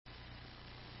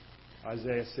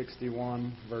Isaiah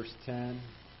 61, verse 10.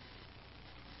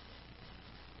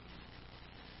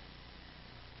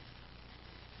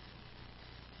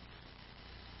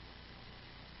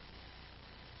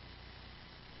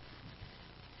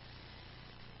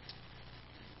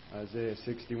 Isaiah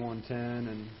 61:10,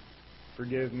 and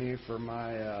forgive me for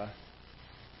my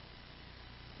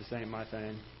this ain't my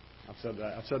thing.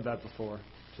 I've said that before.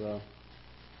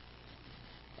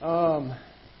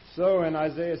 So in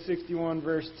Isaiah 61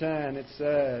 verse 10 it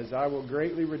says, "I will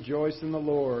greatly rejoice in the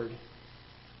Lord.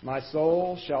 My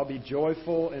soul shall be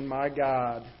joyful in my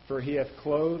God, for He hath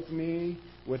clothed me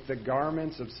with the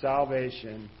garments of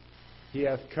salvation. He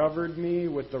hath covered me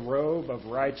with the robe of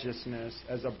righteousness,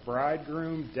 as a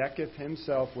bridegroom decketh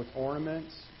himself with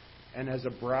ornaments, and as a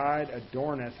bride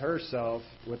adorneth herself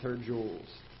with her jewels."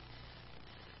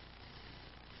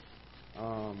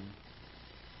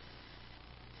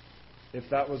 If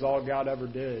that was all God ever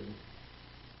did,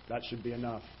 that should be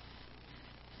enough.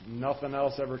 Nothing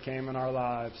else ever came in our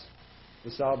lives.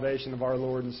 The salvation of our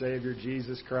Lord and Savior,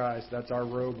 Jesus Christ, that's our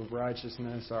robe of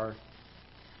righteousness,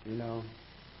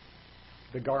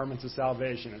 the garments of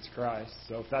salvation, it's Christ.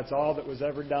 So if that's all that was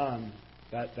ever done,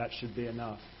 that should be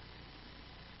enough.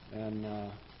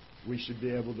 And we should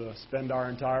be able to spend our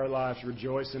entire lives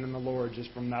rejoicing in the Lord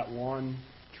just from that one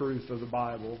truth of the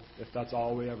Bible, if that's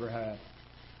all we ever had.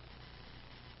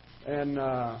 And,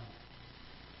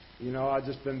 I've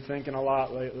just been thinking a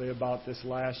lot lately about this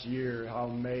last year, how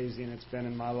amazing it's been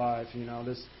in my life.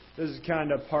 This is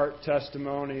kind of part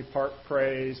testimony, part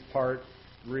praise, part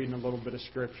reading a little bit of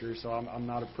Scripture. So I'm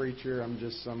not a preacher. I'm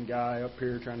just some guy up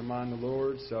here trying to mind the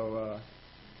Lord. So,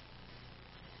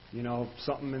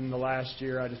 something in the last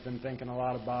year I've just been thinking a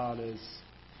lot about is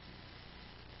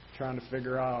trying to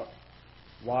figure out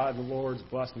why the Lord's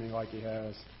blessed me like He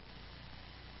has.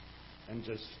 And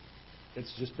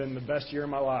it's just been the best year of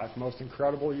my life, most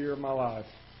incredible year of my life.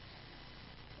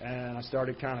 And I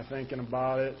started kind of thinking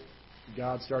about it.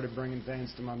 God started bringing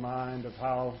things to my mind of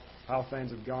how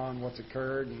things have gone, what's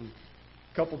occurred, and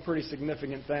a couple pretty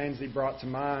significant things He brought to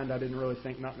mind I didn't really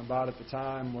think nothing about at the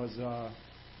time was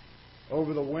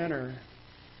over the winter,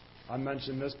 I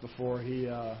mentioned this before, He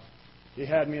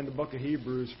had me in the book of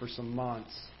Hebrews for some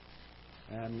months.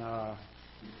 And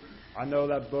I know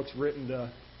that book's written to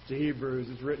Hebrews,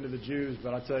 it's written to the Jews,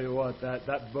 but I tell you what,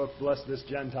 that book blessed this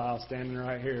Gentile standing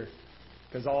right here.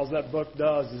 Because all that book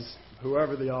does is,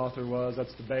 whoever the author was,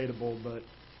 that's debatable, but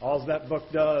all that book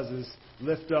does is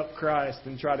lift up Christ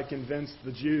and try to convince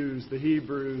the Jews, the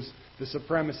Hebrews, the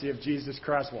supremacy of Jesus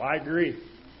Christ. Well, I agree.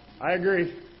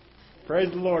 Praise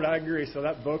the Lord, I agree. So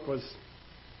that book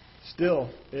still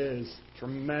is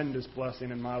tremendous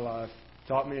blessing in my life.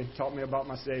 Taught me about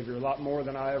my Savior a lot more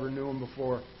than I ever knew Him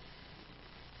before.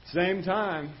 Same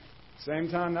time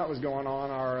that was going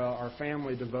on, our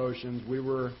family devotions, we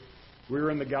were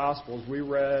in the Gospels. We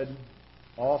read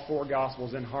all 4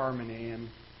 Gospels in harmony, and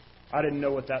I didn't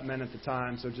know what that meant at the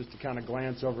time, so just to kind of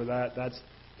glance over that,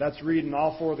 that's reading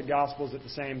all 4 of the Gospels at the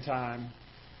same time.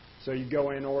 So you go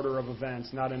in order of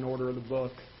events, not in order of the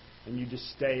book, and you just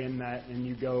stay in that, and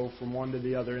you go from one to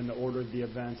the other in the order of the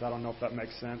events. I don't know if that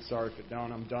makes sense. Sorry if it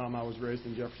don't. I'm dumb. I was raised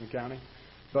in Jefferson County.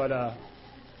 But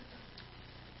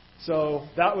so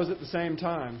that was at the same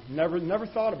time. Never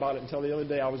thought about it until the other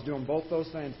day. I was doing both those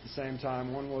things at the same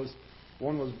time. One was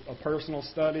a personal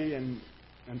study and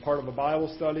part of a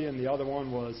Bible study, and the other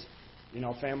one was,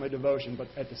 family devotion. But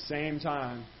at the same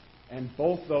time, and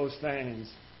both those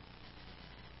things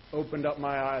opened up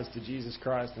my eyes to Jesus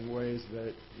Christ in ways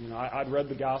that, I'd read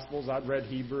the Gospels, I'd read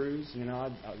Hebrews,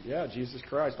 Jesus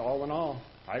Christ, all in all,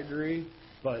 I agree.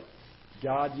 But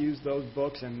God used those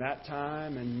books in that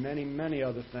time and many, many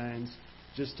other things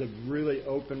just to really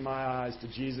open my eyes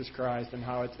to Jesus Christ and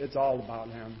how it's all about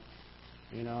Him.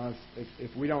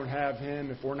 If we don't have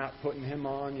Him, if we're not putting Him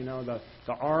on,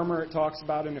 the armor it talks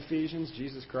about in Ephesians,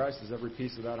 Jesus Christ is every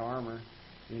piece of that armor.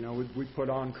 We put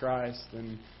on Christ,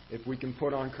 and if we can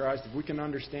put on Christ, if we can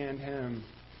understand Him,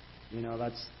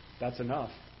 that's enough.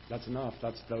 That's enough.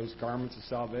 That's those garments of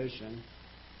salvation.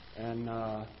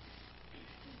 And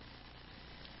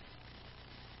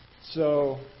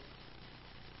so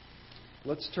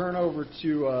let's turn over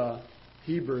to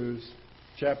Hebrews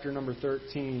chapter number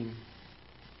 13.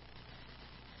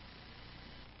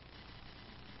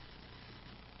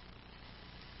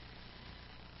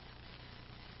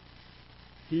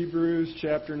 Hebrews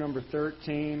chapter number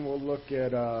 13, we'll look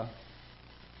at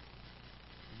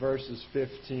verses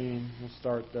 15. We'll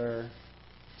start there.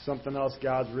 Something else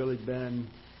God's really been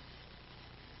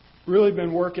really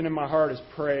been working in my heart is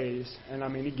praise. And I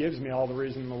mean, He gives me all the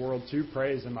reason in the world to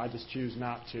praise Him. I just choose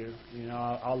not to. You know,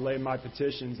 I'll lay my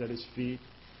petitions at His feet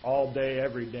all day,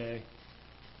 every day.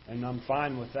 And I'm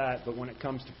fine with that. But when it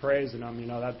comes to praising Him, you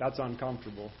know, that's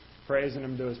uncomfortable. Praising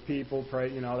Him to His people,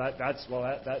 you know,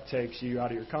 that takes you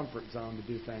out of your comfort zone to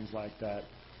do things like that.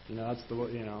 You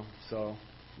know, so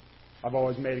I've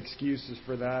always made excuses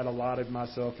for that, allotted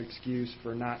myself excuse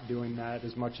for not doing that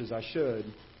as much as I should.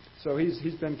 So He's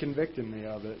been convicting me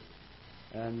of it.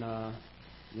 And,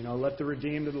 you know, let the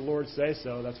redeemed of the Lord say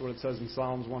so. That's what it says in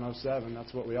Psalms 107.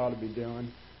 That's what we ought to be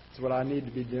doing. That's what I need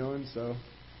to be doing. So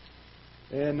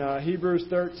in Hebrews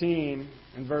 13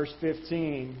 and verse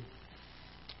 15,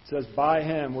 it says, by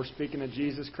Him, we're speaking of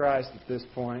Jesus Christ at this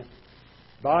point.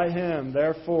 By Him,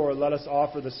 therefore, let us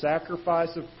offer the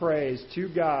sacrifice of praise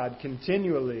to God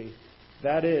continually.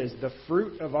 That is, the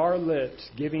fruit of our lips,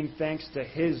 giving thanks to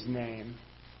His name.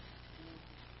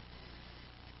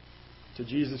 To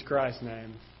Jesus Christ's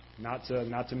name, not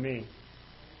to me.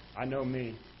 I know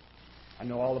me. I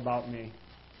know all about me.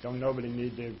 Don't nobody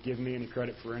need to give me any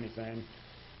credit for anything.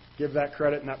 Give that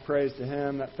credit and that praise to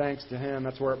Him, that thanks to Him.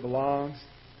 That's where it belongs.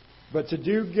 But to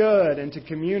do good and to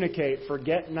communicate,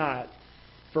 forget not,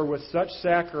 for with such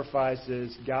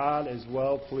sacrifices God is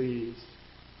well pleased.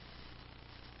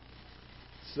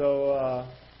 So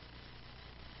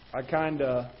I kind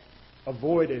of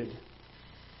avoided.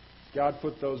 God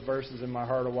put those verses in my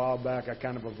heart a while back. I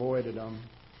kind of avoided them.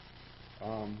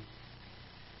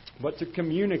 But to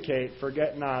communicate,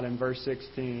 forget not, in verse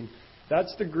 16.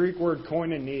 That's the Greek word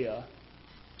koinonia.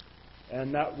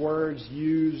 And that word's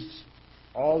used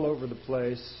all over the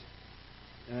place.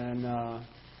 And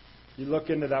you look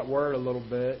into that word a little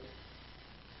bit,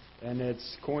 and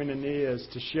it's koinonia, is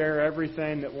to share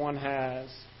everything that one has,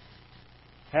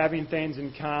 having things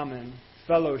in common,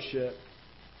 fellowship,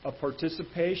 a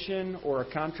participation or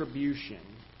a contribution.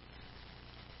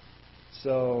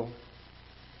 So,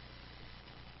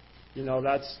 you know,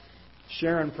 that's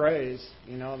sharing praise.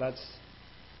 You know, that's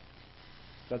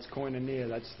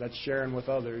koinonia. That's sharing with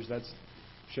others. That's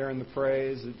sharing the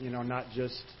praise. You know, not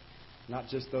just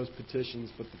those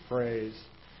petitions, but the praise.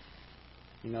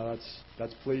 You know,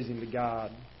 that's pleasing to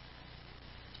God.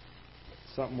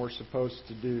 Something we're supposed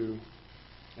to do.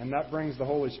 And that brings the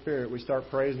Holy Spirit. We start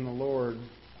praising the Lord.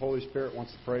 Holy Spirit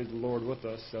wants to praise the Lord with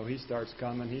us. So He starts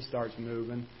coming. He starts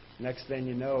moving. Next thing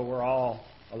you know, we're all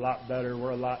a lot better.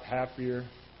 We're a lot happier.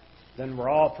 Then we're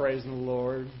all praising the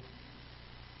Lord.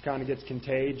 Kind of gets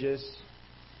contagious.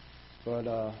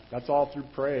 But that's all through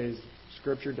praise.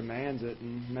 Scripture demands it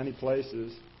in many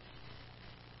places.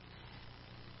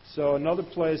 So another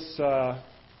place I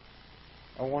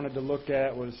wanted to look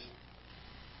at was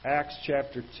Acts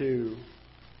chapter 2.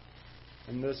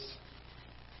 And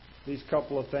these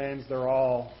couple of things, they're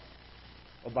all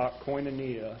about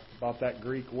koinonia, about that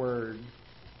Greek word.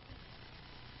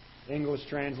 English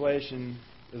translation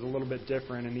is a little bit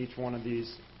different in each one of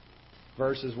these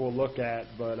verses we'll look at,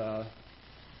 but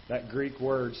that Greek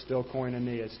word, still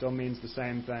koinonia, it still means the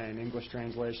same thing. English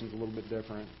translation is a little bit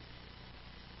different.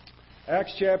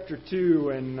 Acts chapter 2,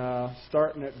 and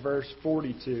starting at verse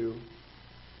 42,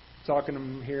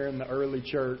 talking here in the early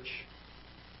church,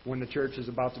 when the church is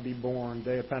about to be born,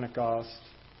 day of Pentecost.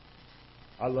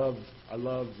 I love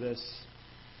this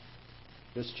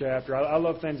chapter. I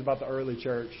love things about the early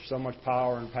church. So much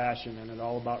power and passion in it,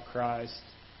 all about Christ.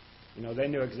 You know, they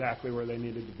knew exactly where they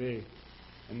needed to be.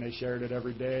 And they shared it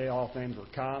every day. All things were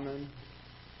common.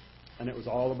 And it was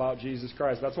all about Jesus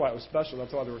Christ. That's why it was special.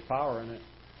 That's why there was power in it.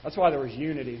 That's why there was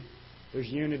unity. There's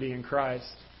unity in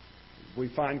Christ. We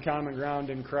find common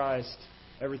ground in Christ.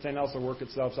 Everything else will work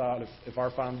itself out. If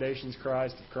our foundation's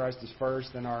Christ, if Christ is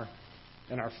first in our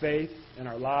faith, in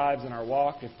our lives, in our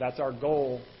walk, if that's our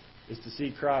goal, is to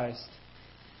see Christ,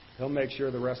 He'll make sure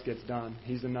the rest gets done.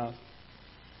 He's enough.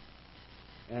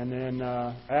 And in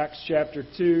Acts chapter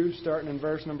 2, starting in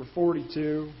verse number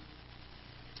 42,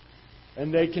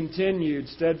 and they continued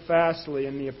steadfastly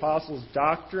in the apostles'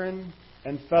 doctrine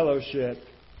and fellowship,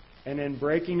 and in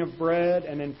breaking of bread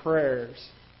and in prayers.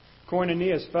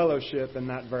 Koinonia is fellowship in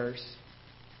that verse.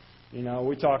 You know,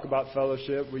 we talk about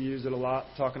fellowship. We use it a lot,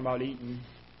 talking about eating.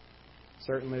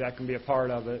 Certainly that can be a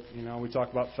part of it. You know, we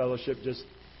talk about fellowship just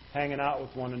hanging out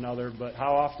with one another, but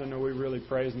how often are we really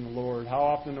praising the Lord? How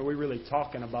often are we really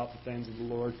talking about the things of the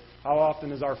Lord? How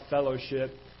often is our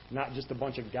fellowship not just a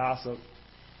bunch of gossip?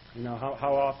 You know,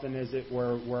 how often is it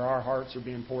where our hearts are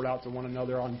being poured out to one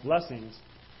another on blessings?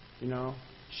 You know,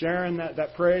 sharing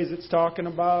that praise it's talking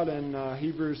about in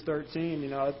Hebrews 13, you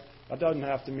know, that doesn't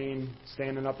have to mean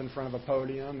standing up in front of a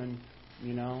podium and,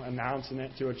 you know, announcing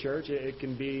it to a church. It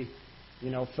can be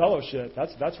Fellowship.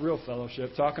 That's real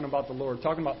fellowship. Talking about the Lord,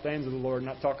 talking about things of the Lord,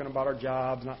 not talking about our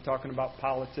jobs, not talking about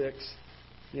politics.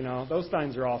 Those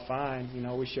things are all fine.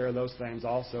 We share those things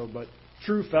also. But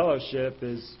true fellowship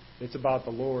it's about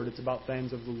the Lord. It's about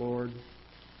things of the Lord.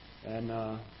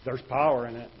 And there's power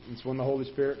in it. It's when the Holy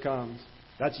Spirit comes.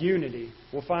 That's unity.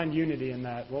 We'll find unity in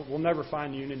that. We'll never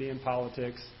find unity in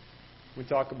politics. We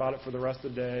talk about it for the rest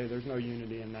of the day. There's no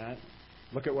unity in that.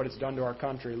 Look at what it's done to our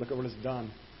country. Look at what it's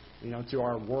done, to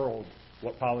our world,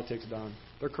 what politics done.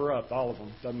 They're corrupt, all of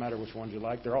them. Doesn't matter which ones you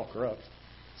like. They're all corrupt.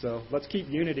 So let's keep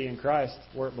unity in Christ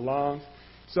where it belongs.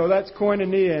 So that's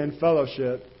koinonia and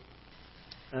fellowship.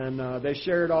 And they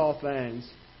shared all things.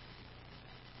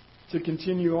 To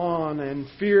continue on, and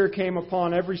fear came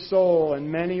upon every soul, and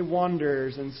many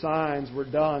wonders and signs were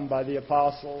done by the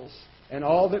apostles. And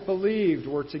all that believed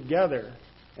were together,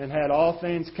 and had all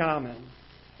things common,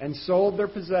 and sold their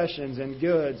possessions and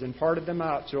goods, and parted them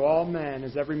out to all men,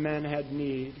 as every man had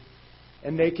need.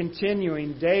 And they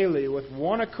continuing daily with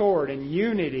one accord in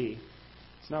unity.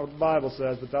 It's not what the Bible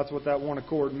says, but that's what that one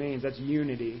accord means. That's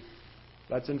unity.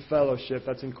 That's in fellowship.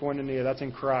 That's in koinonia. That's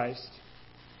in Christ.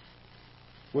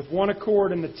 With one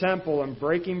accord in the temple, and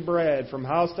breaking bread from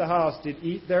house to house, did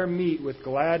eat their meat with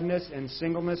gladness and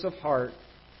singleness of heart,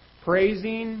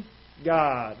 praising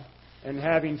God, and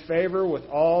having favor with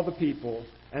all the people.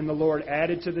 And the Lord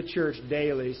added to the church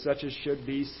daily such as should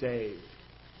be saved.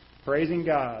 Praising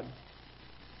God.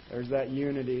 There's that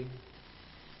unity.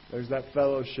 There's that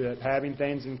fellowship, having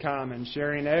things in common,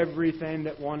 sharing everything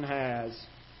that one has.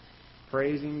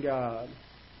 Praising God.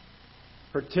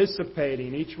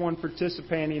 Participating, each one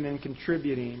participating and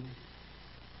contributing.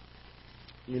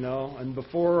 And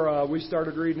before we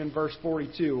started reading in verse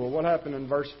 42, well, what happened in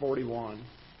verse 41?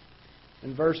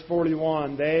 In verse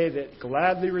 41, they that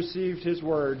gladly received His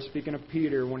word, speaking of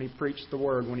Peter when he preached the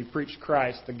word, when he preached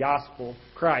Christ, the gospel,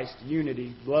 Christ,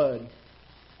 unity, blood.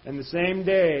 And the same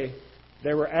day,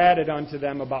 there were added unto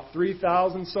them about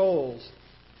 3,000 souls.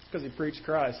 Because he preached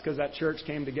Christ, because that church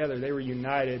came together. They were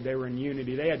united. They were in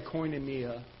unity. They had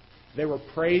koinonia. They were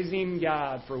praising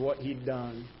God for what He'd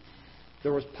done.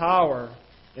 There was power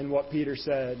in what Peter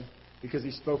said because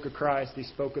he spoke of Christ. He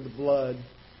spoke of the blood.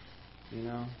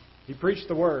 He preached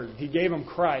the Word. He gave them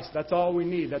Christ. That's all we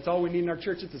need. That's all we need in our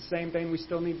church. It's the same thing we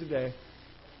still need today.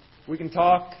 We can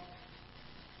talk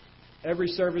every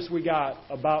service we got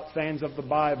about things of the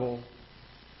Bible,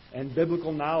 and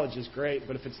biblical knowledge is great,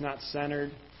 but if it's not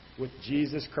centered with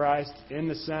Jesus Christ in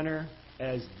the center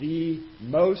as the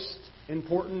most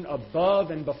important,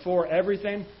 above and before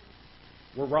everything,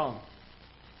 we're wrong.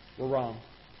 We're wrong.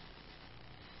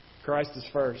 Christ is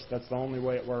first. That's the only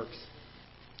way it works.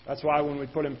 That's why when we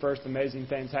put Him first, amazing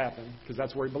things happen, because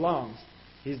that's where He belongs.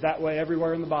 He's that way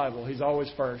everywhere in the Bible. He's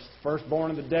always first.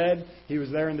 Firstborn of the dead. He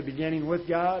was there in the beginning with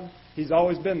God. He's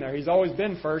always been there. He's always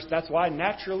been first. That's why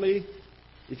naturally,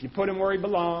 if you put Him where He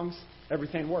belongs,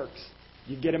 everything works.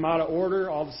 You get Him out of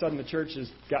order, all of a sudden the church has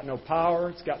got no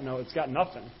power. It's got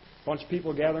nothing. A bunch of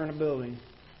people gather in a building.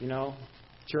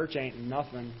 Church ain't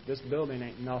nothing. This building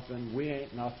ain't nothing. We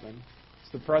ain't nothing.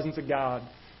 It's the presence of God.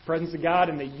 Presence of God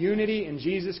and the unity in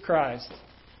Jesus Christ.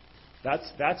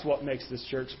 That's what makes this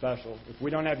church special. If we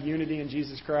don't have unity in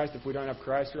Jesus Christ, if we don't have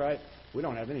Christ right, we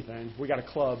don't have anything. We got a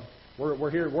club.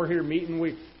 We're here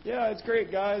meeting. It's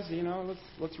great, guys.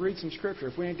 Let's read some scripture.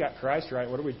 If we ain't got Christ right,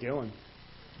 what are we doing?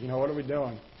 What are we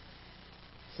doing?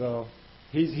 So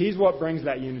He's what brings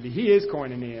that unity. He is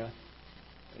koinonia.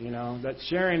 That's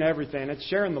sharing everything. It's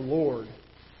sharing the Lord.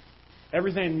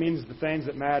 Everything means the things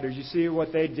that matters. You see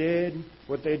what they did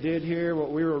here,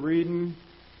 what we were reading.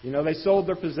 They sold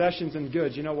their possessions and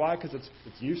goods. You know why? Because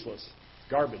it's useless.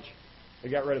 It's garbage. They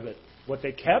got rid of it. What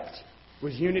they kept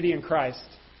was unity in Christ.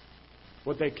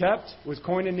 What they kept was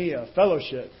koinonia,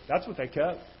 fellowship. That's what they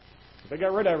kept. They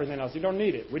got rid of everything else. You don't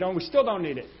need it. We still don't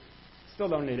need it. Still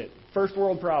don't need it. First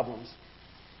world problems.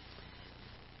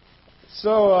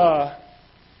 So,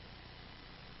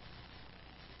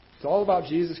 it's all about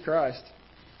Jesus Christ.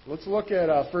 Let's look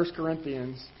at 1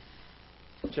 Corinthians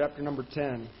chapter number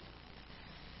 10.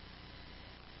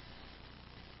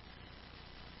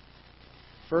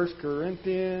 1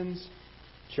 Corinthians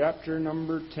chapter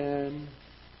number 10,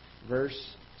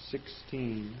 verse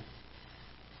 16.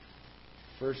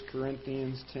 1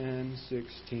 Corinthians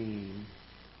 10:16.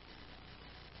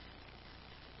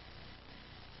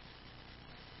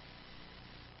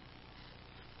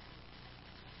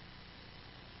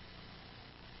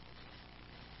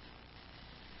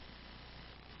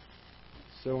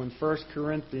 So in 1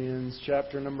 Corinthians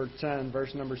chapter number 10,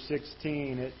 verse number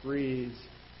 16, it reads,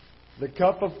 "The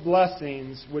cup of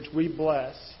blessings which we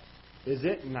bless, Is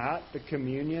it not the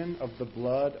communion of the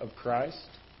blood of Christ?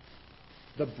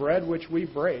 The bread which we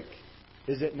break,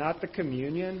 is it not the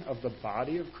communion of the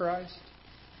body of Christ?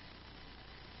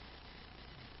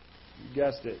 You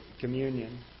guessed it.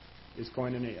 Communion is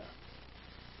koinonia.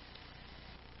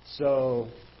 So,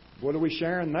 what are we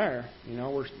sharing there?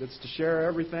 It's to share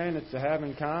everything. It's to have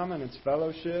in common. It's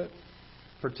fellowship,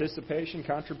 participation,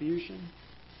 contribution.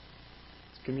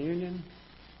 It's communion.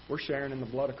 We're sharing in the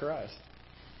blood of Christ.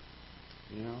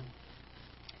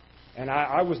 And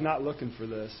I was not looking for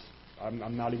this.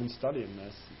 I'm not even studying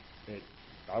this.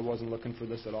 I wasn't looking for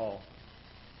this at all.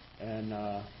 And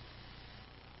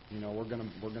we're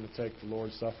gonna take the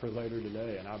Lord's Supper later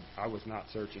today, and I was not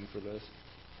searching for this.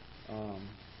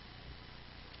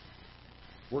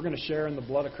 We're going to share in the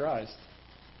blood of Christ.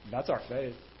 That's our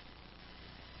faith.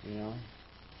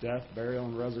 Death, burial,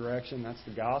 and resurrection. That's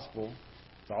the gospel.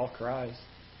 It's all Christ.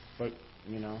 But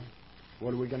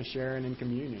what are we going to share in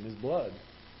communion? His blood.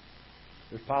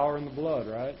 There's power in the blood,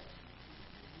 right?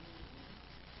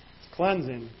 It's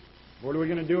cleansing. What are we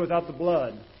going to do without the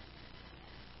blood?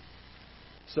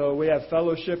 So we have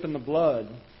fellowship in the blood,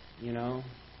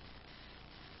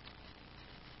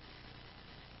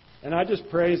 And I just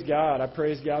praise God. I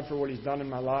praise God for what He's done in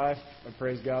my life. I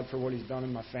praise God for what He's done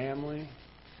in my family.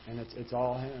 And it's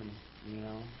all Him,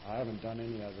 I haven't done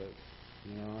any of it,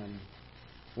 And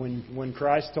when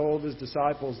Christ told His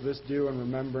disciples, "This do in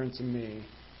remembrance of me,"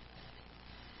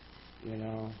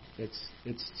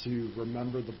 it's to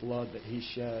remember the blood that He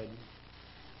shed.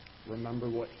 Remember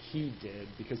what He did,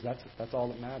 because that's all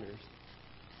that matters.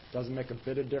 It doesn't make a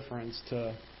bit of difference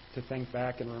to think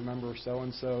back and remember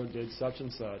so-and-so did such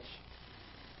and such.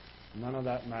 None of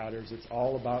that matters. It's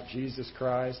all about Jesus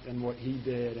Christ and what He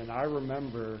did. And I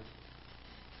remember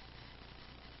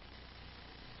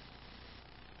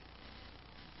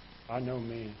I know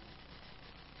me.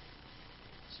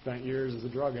 Spent years as a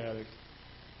drug addict.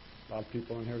 A lot of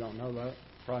people in here don't know that.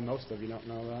 Probably most of you don't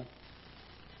know that.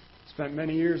 Spent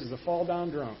many years as a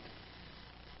fall-down drunk.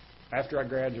 After I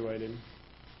graduated,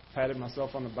 patted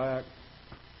myself on the back.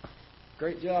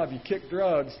 Great job, you kicked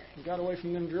drugs. You got away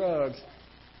from them drugs.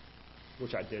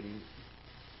 Which I didn't.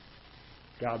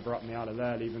 God brought me out of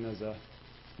that even as a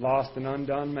lost and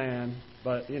undone man.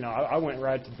 But, I went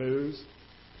right to booze.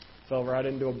 Fell right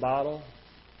into a bottle.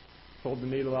 Pulled the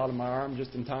needle out of my arm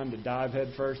just in time to dive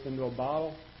head first into a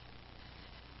bottle.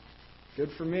 Good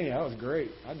for me. That was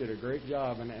great. I did a great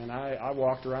job. And I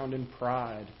walked around in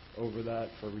pride over that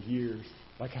for years.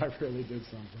 Like I really did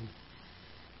something.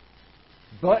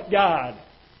 But God.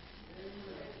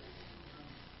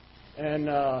 And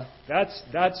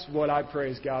that's what I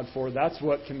praise God for. That's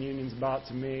what communion's about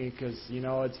to me. Because,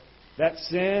 it's that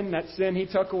sin He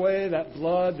took away, that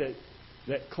blood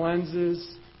that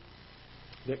cleanses,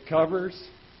 that covers.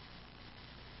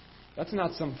 That's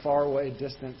not some faraway,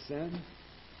 distant sin.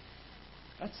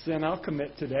 That's sin I'll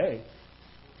commit today.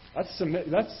 That's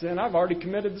sin I've already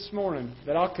committed this morning,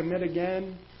 that I'll commit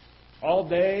again all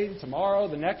day, tomorrow,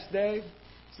 the next day.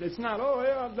 It's not, oh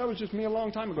yeah, that was just me a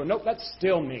long time ago. Nope, that's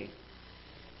still me.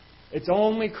 It's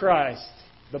only Christ.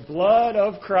 The blood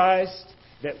of Christ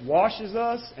that washes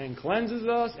us and cleanses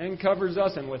us and covers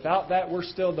us. And without that, we're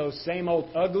still those same old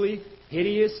ugly,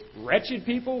 hideous, wretched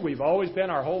people we've always been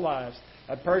our whole lives.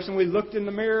 That person we looked in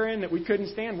the mirror in that we couldn't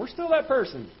stand, we're still that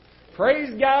person.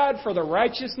 Praise God for the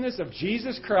righteousness of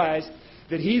Jesus Christ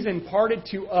that He's imparted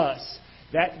to us.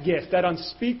 That gift, that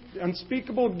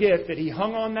unspeakable gift that He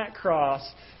hung on that cross,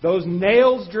 those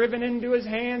nails driven into His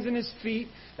hands and His feet,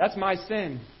 that's my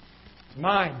sin. It's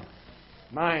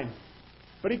mine.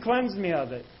 But He cleansed me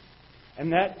of it.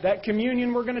 And that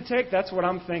communion we're going to take, that's what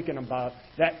I'm thinking about.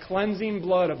 That cleansing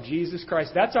blood of Jesus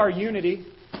Christ. That's our unity.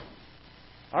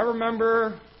 I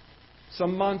remember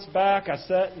some months back, I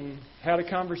sat and had a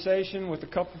conversation with a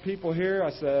couple people here.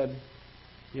 I said,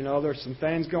 there's some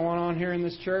things going on here in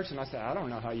this church. And I said, I don't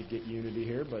know how you get unity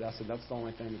here, but I said, that's the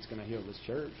only thing that's going to heal this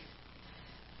church.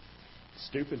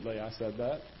 Stupidly, I said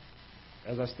that.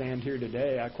 As I stand here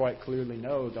today, I quite clearly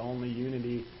know the only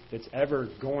unity that's ever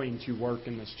going to work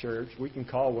in this church, we can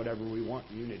call whatever we want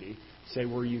unity. Say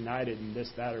we're united in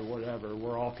this, that, or whatever.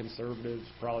 We're all conservatives,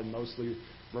 probably mostly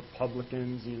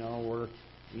Republicans, we're,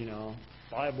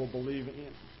 Bible believing.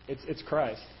 It's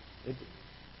Christ.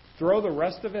 Throw the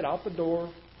rest of it out the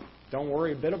door. Don't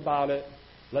worry a bit about it.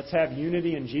 Let's have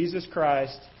unity in Jesus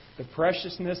Christ, the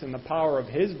preciousness and the power of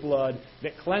His blood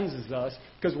that cleanses us,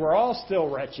 because we're all still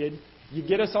wretched. You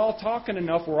get us all talking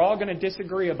enough, we're all going to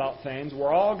disagree about things.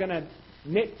 We're all going to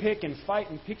nitpick and fight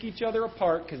and pick each other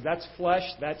apart, because that's flesh,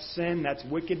 that's sin, that's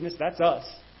wickedness, that's us.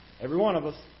 Every one of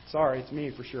us. Sorry, it's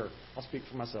me for sure. I'll speak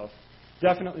for myself.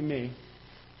 definitely me.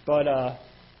 But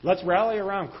let's rally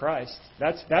around Christ.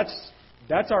 That's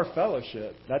our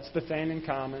fellowship. That's the thing in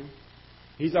common.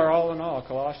 He's our all in all.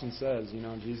 Colossians says,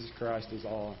 Jesus Christ is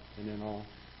all and in all.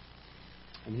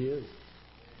 And He is.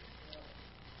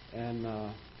 And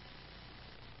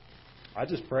I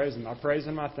just praise Him. I praise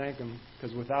Him, I thank Him.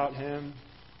 Because without Him,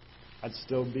 I'd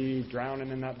still be drowning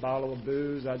in that bottle of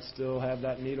booze. I'd still have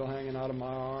that needle hanging out of my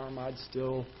arm. I'd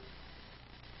still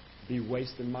be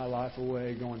wasting my life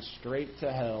away, going straight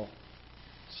to hell.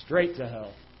 Straight to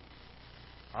hell.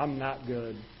 I'm not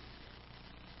good.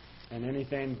 And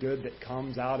anything good that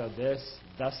comes out of this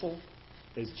vessel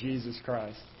is Jesus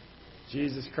Christ.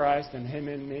 Jesus Christ and Him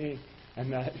in me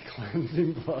and that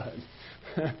cleansing blood.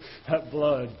 That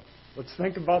blood. Let's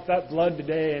think about that blood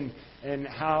today and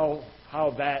how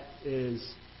that is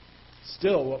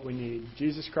still what we need.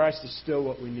 Jesus Christ is still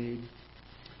what we need.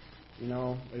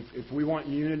 If we want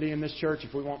unity in this church,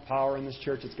 if we want power in this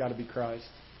church, it's got to be Christ.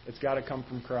 It's got to come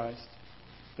from Christ.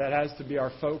 That has to be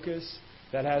our focus.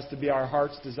 That has to be our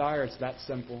heart's desire. It's that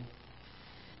simple.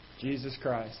 Jesus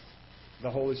Christ. The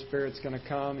Holy Spirit's going to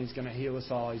come. He's going to heal us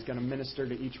all. He's going to minister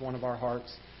to each one of our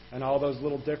hearts. And all those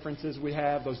little differences we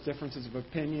have, those differences of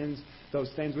opinions,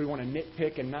 those things we want to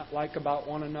nitpick and not like about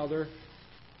one another,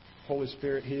 Holy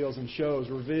Spirit heals and shows,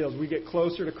 reveals. We get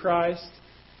closer to Christ.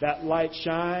 That light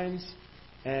shines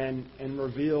and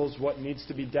reveals what needs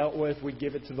to be dealt with. We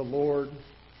give it to the Lord.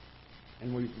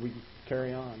 And we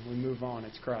carry on. We move on.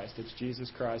 It's Christ. It's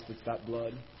Jesus Christ. It's that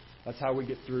blood. That's how we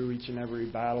get through each and every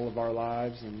battle of our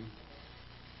lives. And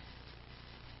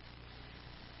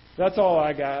that's all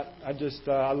I got.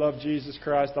 I love Jesus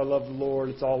Christ. I love the Lord.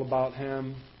 It's all about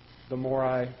Him. The more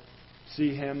I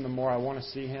see Him, the more I want to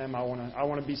see Him. I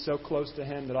want to be so close to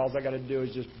Him that all I got to do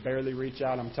is just barely reach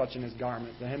out. I'm touching His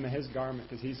garment. The hem of His garment,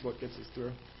 because He's what gets us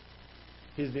through.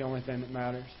 He's the only thing that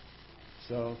matters.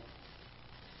 So,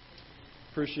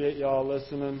 appreciate y'all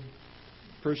listening.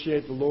 Appreciate the Lord.